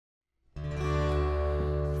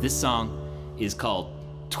This song is called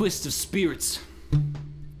Twist of Spirits.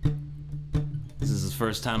 This is the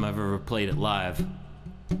first time I've ever played it live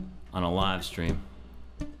on a live stream.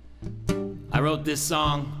 I wrote this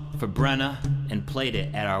song for Brenna and played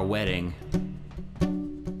it at our wedding.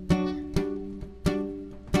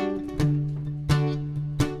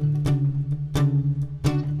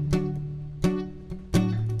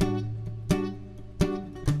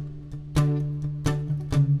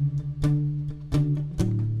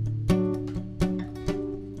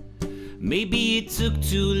 Maybe it took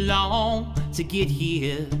too long to get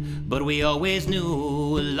here, but we always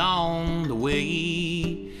knew along the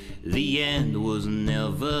way the end was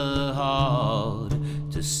never hard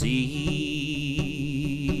to see.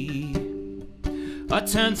 A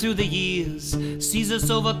turn through the years sees us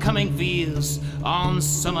overcoming fears on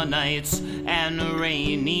summer nights and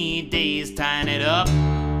rainy days, tying it up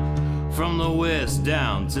from the west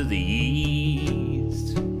down to the east.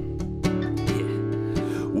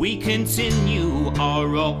 We continue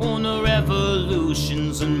our own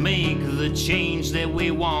revolutions and make the change that we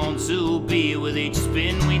want to be. With each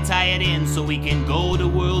spin we tie it in so we can go to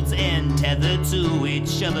world's end, tethered to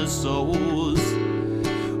each other's souls.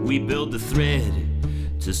 We build the thread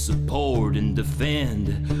to support and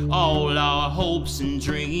defend all our hopes and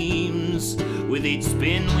dreams. With each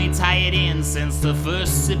spin we tie it in, since the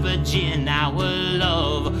first sip of gin our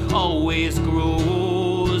love always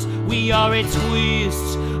grows. We are a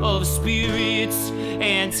twist of spirits,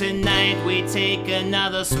 and tonight we take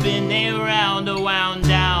another spin around, wound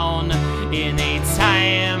down in a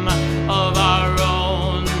time of our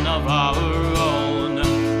own, of our own.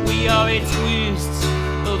 We are a twist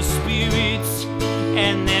of spirits,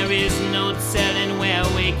 and there is no telling where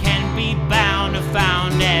we can be bound or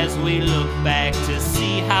found as we look back to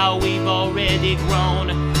see how we've already grown,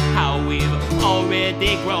 how we've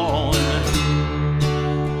already grown.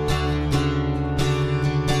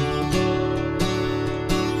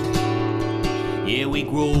 Yeah, we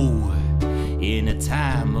grow in a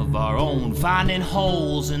time of our own, finding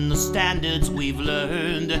holes in the standards we've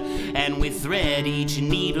learned, and we thread each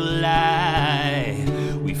needle lie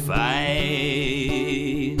we find.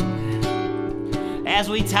 As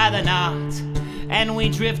we tie the knot and we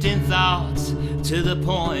drift in thought to the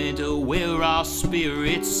point where our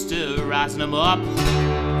spirits stir, rising them up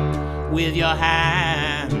with your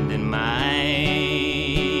hand in mine.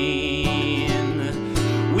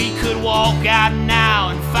 We could walk out now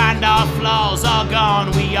and find our flaws are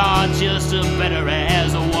gone. We are just better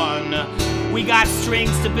as one. We got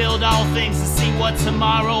strings to build all things, to see what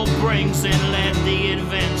tomorrow brings and let the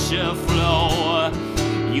adventure flow.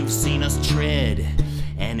 You've seen us tread,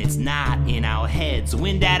 and it's not in our heads.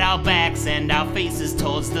 Wind at our backs and our faces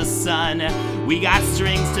towards the sun. We got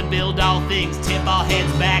strings to build all things, tip our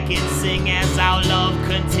heads back and sing as our love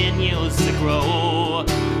continues to grow.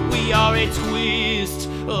 We are a twist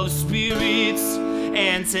of spirits,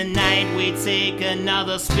 and tonight we take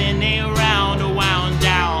another spin around, wound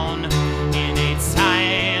down in a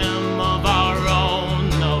time of our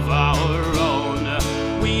own, of our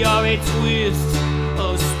own. We are a twist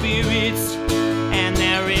of spirits, and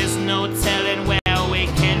there is no telling where we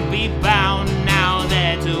can be bound now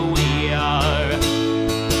that we are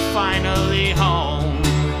finally home.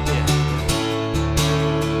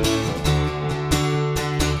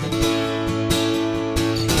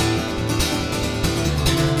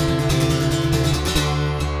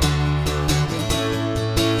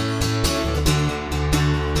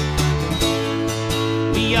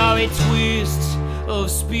 We are a twist of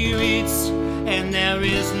spirits, and there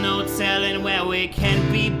is no telling where we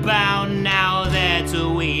can be bound now that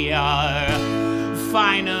we are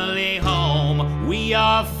finally home. We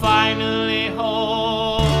are finally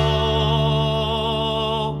home.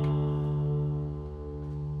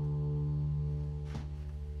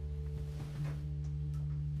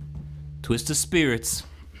 Twist of Spirits.